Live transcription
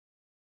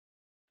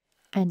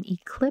An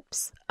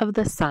Eclipse of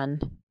the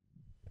Sun.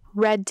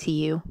 Read to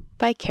you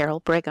by Carol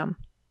Brigham.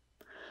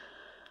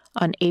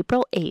 On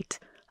April 8,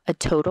 a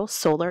total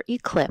solar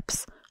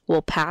eclipse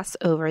will pass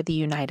over the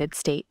United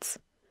States.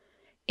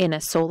 In a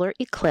solar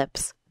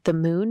eclipse, the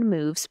moon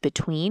moves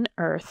between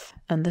Earth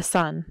and the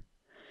sun.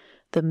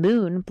 The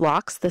moon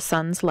blocks the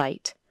sun's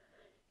light.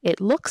 It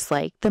looks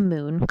like the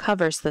moon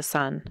covers the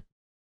sun.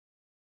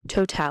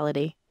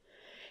 Totality.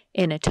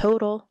 In a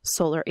total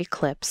solar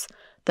eclipse,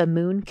 the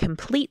moon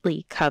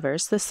completely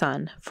covers the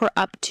sun for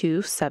up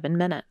to 7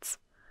 minutes.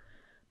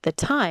 The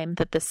time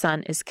that the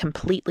sun is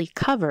completely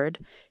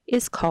covered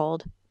is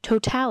called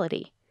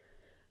totality.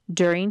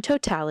 During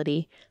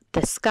totality,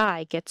 the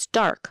sky gets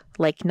dark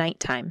like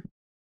nighttime.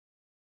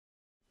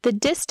 The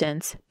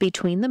distance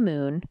between the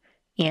moon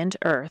and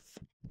Earth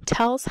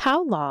tells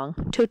how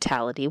long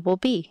totality will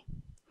be.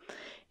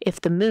 If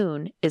the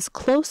moon is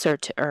closer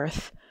to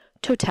Earth,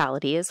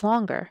 totality is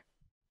longer.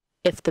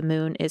 If the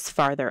moon is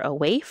farther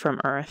away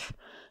from Earth,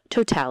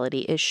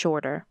 totality is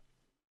shorter.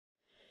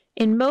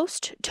 In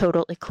most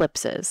total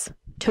eclipses,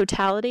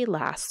 totality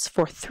lasts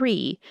for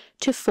 3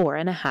 to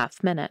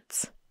 4.5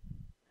 minutes.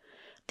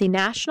 The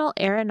National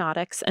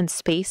Aeronautics and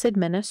Space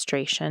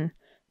Administration,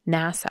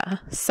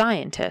 NASA,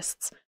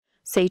 scientists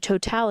say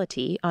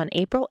totality on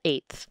April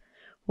 8th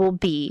will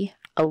be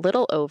a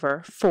little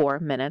over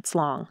 4 minutes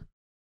long.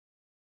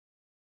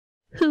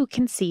 Who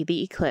can see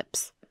the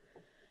eclipse?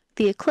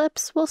 The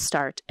eclipse will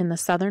start in the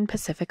southern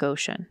Pacific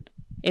Ocean.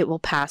 It will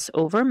pass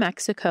over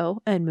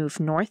Mexico and move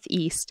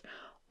northeast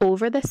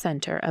over the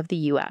center of the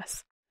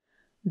U.S.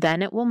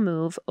 Then it will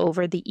move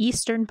over the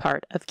eastern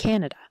part of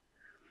Canada.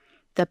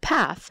 The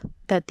path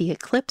that the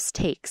eclipse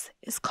takes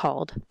is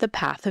called the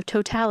path of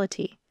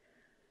totality.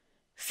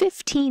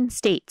 15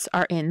 states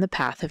are in the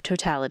path of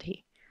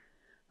totality.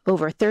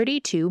 Over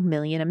 32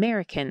 million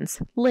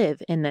Americans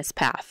live in this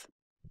path.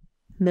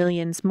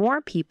 Millions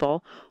more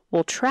people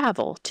will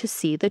travel to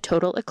see the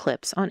total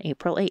eclipse on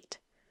April 8.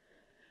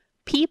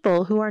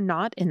 People who are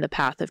not in the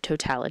path of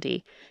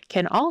totality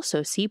can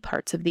also see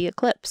parts of the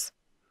eclipse.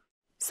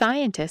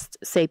 Scientists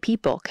say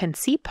people can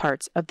see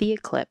parts of the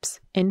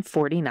eclipse in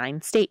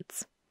 49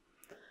 states.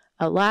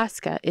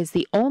 Alaska is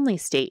the only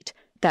state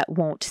that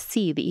won't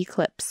see the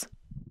eclipse.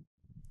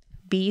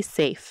 Be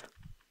safe.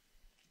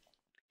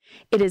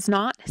 It is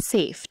not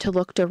safe to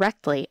look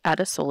directly at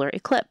a solar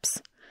eclipse.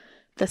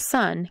 The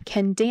sun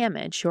can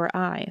damage your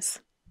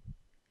eyes.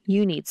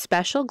 You need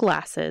special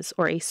glasses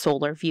or a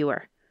solar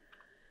viewer.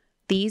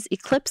 These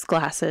eclipse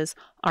glasses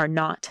are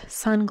not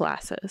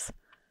sunglasses.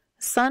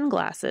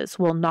 Sunglasses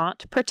will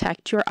not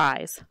protect your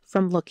eyes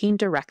from looking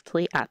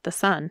directly at the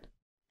sun.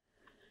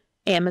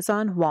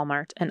 Amazon,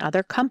 Walmart, and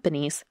other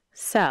companies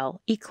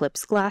sell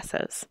eclipse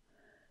glasses.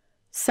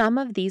 Some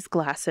of these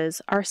glasses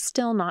are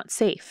still not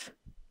safe.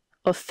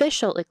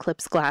 Official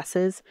eclipse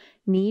glasses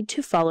need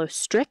to follow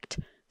strict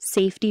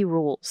safety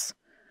rules.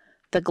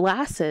 The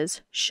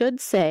glasses should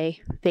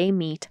say they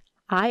meet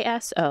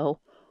ISO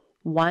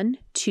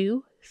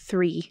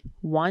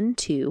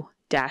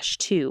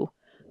 12312-2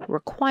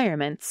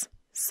 requirements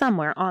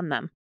somewhere on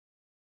them.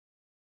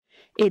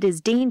 It is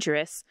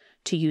dangerous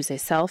to use a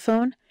cell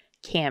phone,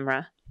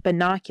 camera,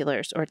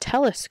 binoculars, or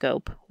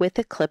telescope with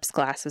eclipse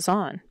glasses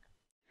on.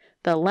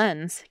 The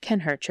lens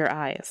can hurt your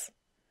eyes.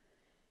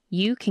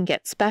 You can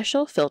get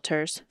special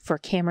filters for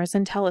cameras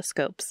and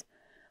telescopes,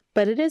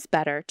 but it is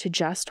better to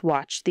just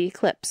watch the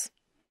eclipse.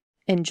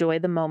 Enjoy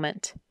the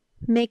moment.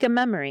 Make a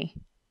memory.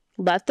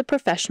 Let the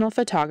professional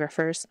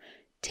photographers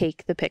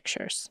take the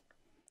pictures.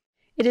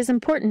 It is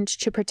important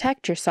to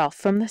protect yourself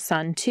from the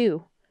sun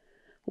too.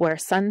 Wear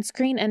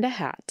sunscreen and a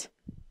hat.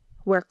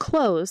 Wear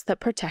clothes that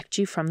protect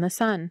you from the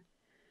sun.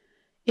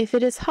 If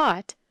it is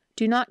hot,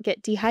 do not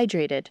get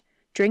dehydrated.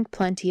 Drink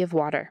plenty of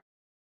water.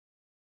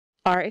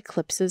 Are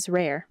eclipses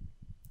rare?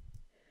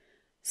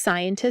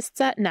 Scientists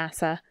at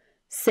NASA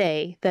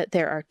say that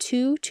there are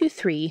 2 to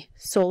 3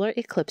 solar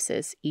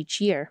eclipses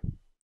each year,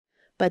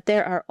 but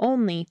there are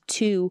only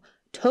 2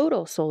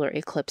 total solar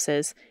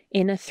eclipses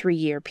in a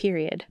 3-year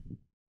period.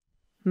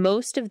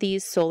 Most of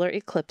these solar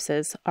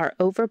eclipses are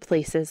over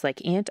places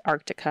like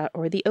Antarctica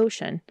or the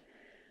ocean.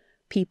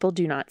 People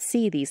do not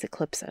see these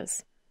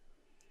eclipses.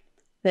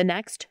 The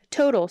next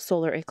total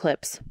solar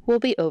eclipse will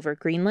be over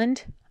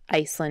Greenland,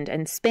 Iceland,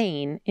 and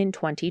Spain in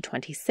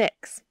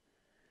 2026.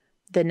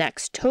 The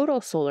next total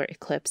solar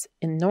eclipse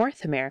in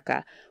North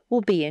America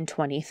will be in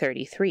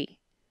 2033.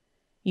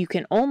 You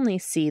can only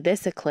see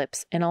this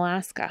eclipse in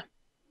Alaska.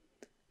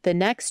 The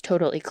next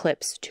total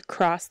eclipse to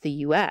cross the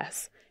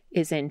U.S.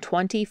 is in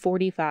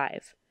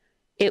 2045.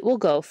 It will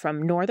go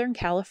from Northern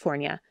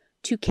California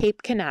to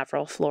Cape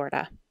Canaveral,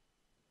 Florida.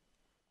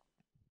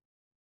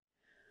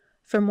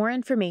 For more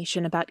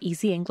information about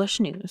Easy English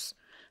News,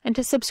 and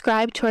to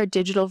subscribe to our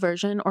digital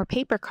version or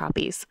paper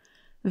copies,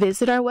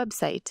 visit our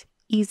website,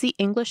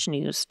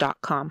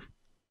 easyenglishnews.com.